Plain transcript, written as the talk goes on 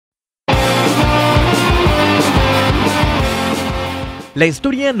La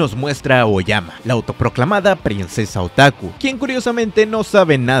historia nos muestra a Oyama, la autoproclamada princesa otaku, quien curiosamente no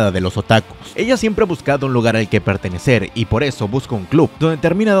sabe nada de los otakus. Ella siempre ha buscado un lugar al que pertenecer y por eso busca un club, donde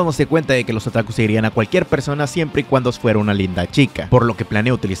termina dándose cuenta de que los otakus seguirían a cualquier persona siempre y cuando fuera una linda chica, por lo que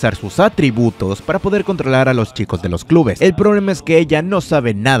planea utilizar sus atributos para poder controlar a los chicos de los clubes. El problema es que ella no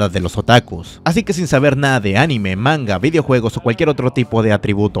sabe nada de los otakus, así que sin saber nada de anime, manga, videojuegos o cualquier otro tipo de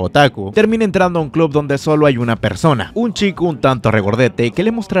atributo otaku, termina entrando a un club donde solo hay una persona, un chico un tanto regordete que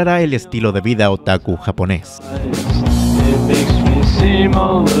le mostrará el estilo de vida otaku japonés.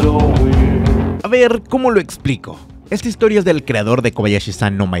 A ver, ¿cómo lo explico? Esta historia es del creador de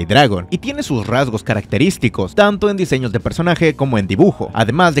Kobayashi-san no My Dragon y tiene sus rasgos característicos, tanto en diseños de personaje como en dibujo,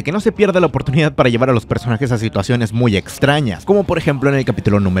 además de que no se pierda la oportunidad para llevar a los personajes a situaciones muy extrañas, como por ejemplo en el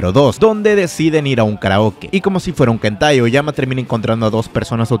capítulo número 2, donde deciden ir a un karaoke, y como si fuera un hentai, Oyama termina encontrando a dos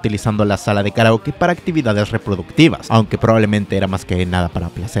personas utilizando la sala de karaoke para actividades reproductivas, aunque probablemente era más que nada para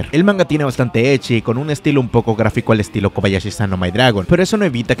placer. El manga tiene bastante ecchi, con un estilo un poco gráfico al estilo Kobayashi-san no My Dragon, pero eso no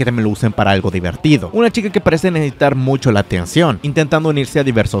evita que también lo usen para algo divertido. Una chica que parece necesitar mucho la atención, intentando unirse a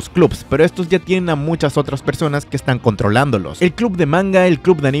diversos clubs, pero estos ya tienen a muchas otras personas que están controlándolos. El club de manga, el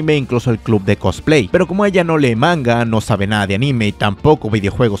club de anime e incluso el club de cosplay. Pero como ella no lee manga, no sabe nada de anime y tampoco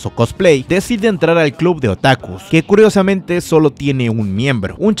videojuegos o cosplay, decide entrar al club de otakus, que curiosamente solo tiene un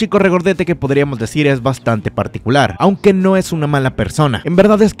miembro, un chico regordete que podríamos decir es bastante particular, aunque no es una mala persona. En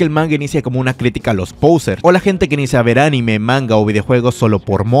verdad es que el manga inicia como una crítica a los posers, o la gente que inicia a ver anime, manga o videojuegos solo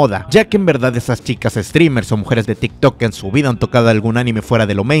por moda, ya que en verdad esas chicas streamers o mujeres de TikTok que en su vida han tocado algún anime fuera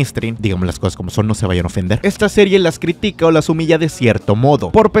de lo mainstream, digamos las cosas como son, no se vayan a ofender, esta serie las critica o las humilla de cierto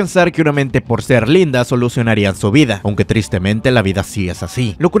modo, por pensar que una mente por ser linda solucionarían su vida, aunque tristemente la vida sí es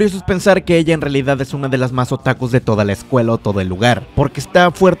así. Lo curioso es pensar que ella en realidad es una de las más otakus de toda la escuela o todo el lugar, porque está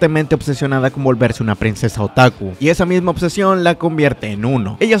fuertemente obsesionada con volverse una princesa otaku, y esa misma obsesión la convierte en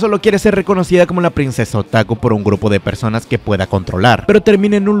uno. Ella solo quiere ser reconocida como la princesa otaku por un grupo de personas que pueda controlar, pero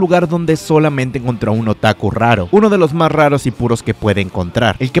termina en un lugar donde solamente encontró a un otaku raro, uno de los más raros y puros que puede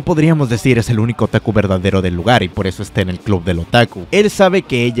encontrar, el que podríamos decir es el único otaku verdadero del lugar y por eso está en el club del otaku. Él sabe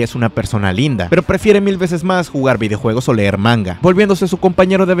que ella es una persona linda, pero prefiere mil veces más jugar videojuegos o leer manga, volviéndose su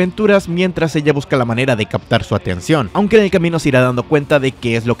compañero de aventuras mientras ella busca la manera de captar su atención, aunque en el camino se irá dando cuenta de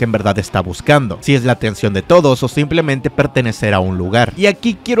qué es lo que en verdad está buscando, si es la atención de todos o simplemente pertenecer a un lugar. Y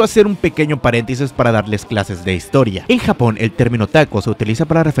aquí quiero hacer un pequeño paréntesis para darles clases de historia. En Japón el término otaku se utiliza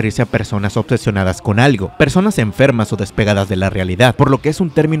para referirse a personas obsesionadas con algo, personas enfermas o despegadas de la realidad, por lo que es un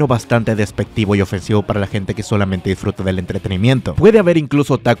término bastante despectivo y ofensivo para la gente que solamente disfruta del entretenimiento. Puede haber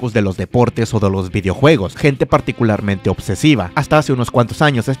incluso otakus de los deportes o de los videojuegos, gente particularmente obsesiva. Hasta hace unos cuantos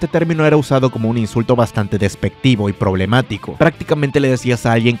años este término era usado como un insulto bastante despectivo y problemático. Prácticamente le decías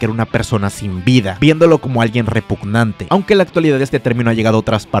a alguien que era una persona sin vida, viéndolo como alguien repugnante, aunque en la actualidad este término ha llegado a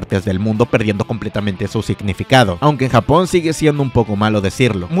otras partes del mundo perdiendo completamente su significado, aunque en Japón sigue siendo un poco malo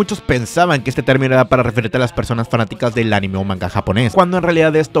decirlo. Muchos pensaban que este término era para referirte a las personas fanáticas del anime o manga japonés, cuando en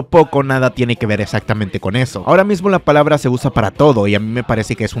realidad esto poco o nada tiene que ver exactamente con eso. Ahora mismo la palabra se usa para todo y a mí me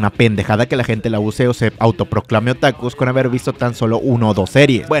parece que es una pendejada que la gente la use o se autoproclame otakus con haber visto tan solo 1 o 2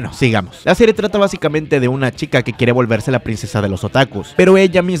 series. Bueno, sigamos. La serie trata básicamente de una chica que quiere volverse la princesa de los otakus, pero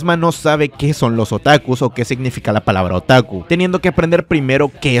ella misma no sabe qué son los otakus o qué significa la palabra otaku, teniendo que aprender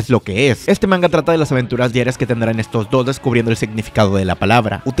primero qué es lo que es. Este manga trata de las aventuras diarias que tendrán estos dos descubriendo el significado de la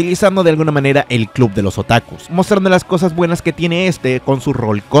palabra, utilizando de alguna manera el club de los otakus, mostrando las cosas buenas que tiene este con su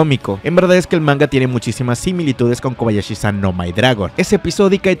rol cómico. En verdad es que el manga tiene muchísimas similitudes con Kobayashi-san no My Dragon. Es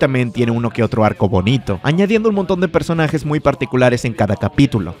episódica y también tiene uno que otro arco bonito, añadiendo un montón de personajes muy particulares en cada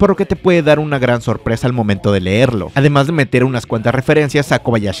capítulo, por lo que te puede dar una gran sorpresa al momento de leerlo, además de meter unas cuantas referencias a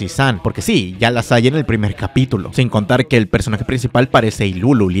Kobayashi-san, porque sí, ya las hay en el primer capítulo, sin contar que el personaje principal parece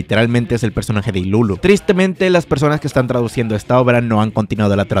Ilulu, literalmente es el personaje de Ilulu. Tristemente las personas que están traduciendo esta obra no han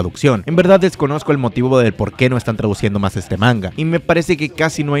continuado la traducción. En verdad desconozco el motivo del por qué no están traduciendo más este manga, y me parece que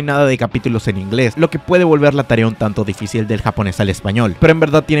casi no hay nada de capítulos en inglés, lo que puede volver la tarea un tanto difícil del japonés al español, pero en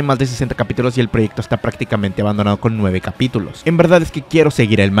verdad tiene más de 60 capítulos y el proyecto está prácticamente abandonado con 9 capítulos. En verdad es que quiero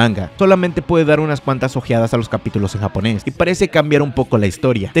seguir el manga, solamente puede dar unas cuantas ojeadas a los capítulos en japonés, y parece cambiar un poco la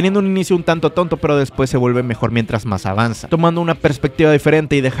historia, teniendo un inicio un tanto tonto pero después se vuelve mejor mientras más avanza, tomando una perspectiva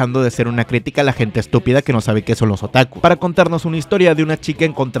diferente y dejando de ser una crítica a la gente estúpida que no sabe qué son los otaku, para contarnos una historia de una chica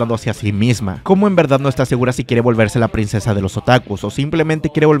encontrándose a sí misma, como en verdad no está segura segura si quiere volverse la princesa de los otakus o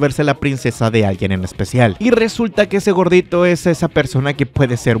simplemente quiere volverse la princesa de alguien en especial. Y resulta que ese gordito es esa persona que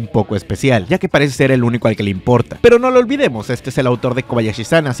puede ser un poco especial, ya que parece ser el único al que le importa. Pero no lo olvidemos, este es el autor de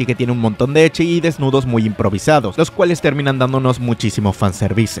Kobayashi-san, así que tiene un montón de ecchi y desnudos muy improvisados, los cuales terminan dándonos muchísimo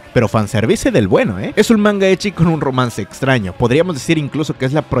fanservice. Pero fanservice del bueno, Es un manga ecchi con un romance extraño, podríamos decir incluso que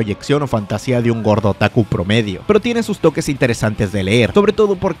es la proyección o fantasía de un gordo otaku promedio, pero tiene sus toques interesantes de leer, sobre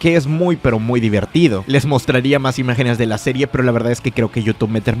todo porque es muy pero muy divertido. Les mostraría más imágenes de la serie, pero la verdad es que creo que YouTube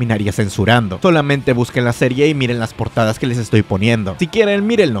me terminaría censurando. Solamente busquen la serie y miren las portadas que les estoy poniendo. Si quieren,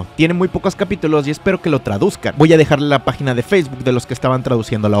 mírenlo, tiene muy pocos capítulos y espero que lo traduzcan. Voy a dejarle la página de Facebook de los que estaban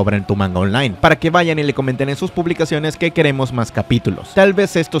traduciendo la obra en Tu Manga Online, para que vayan y le comenten en sus publicaciones que queremos más capítulos. Tal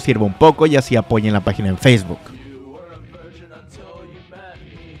vez esto sirva un poco y así apoyen la página en Facebook.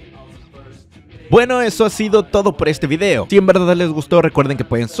 Bueno, eso ha sido todo por este video. Si en verdad les gustó, recuerden que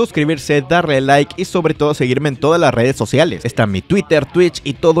pueden suscribirse, darle like y sobre todo seguirme en todas las redes sociales. Está mi Twitter, Twitch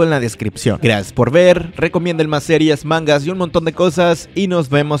y todo en la descripción. Gracias por ver, recomienden más series, mangas y un montón de cosas y nos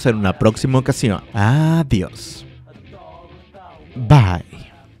vemos en una próxima ocasión. Adiós. Bye.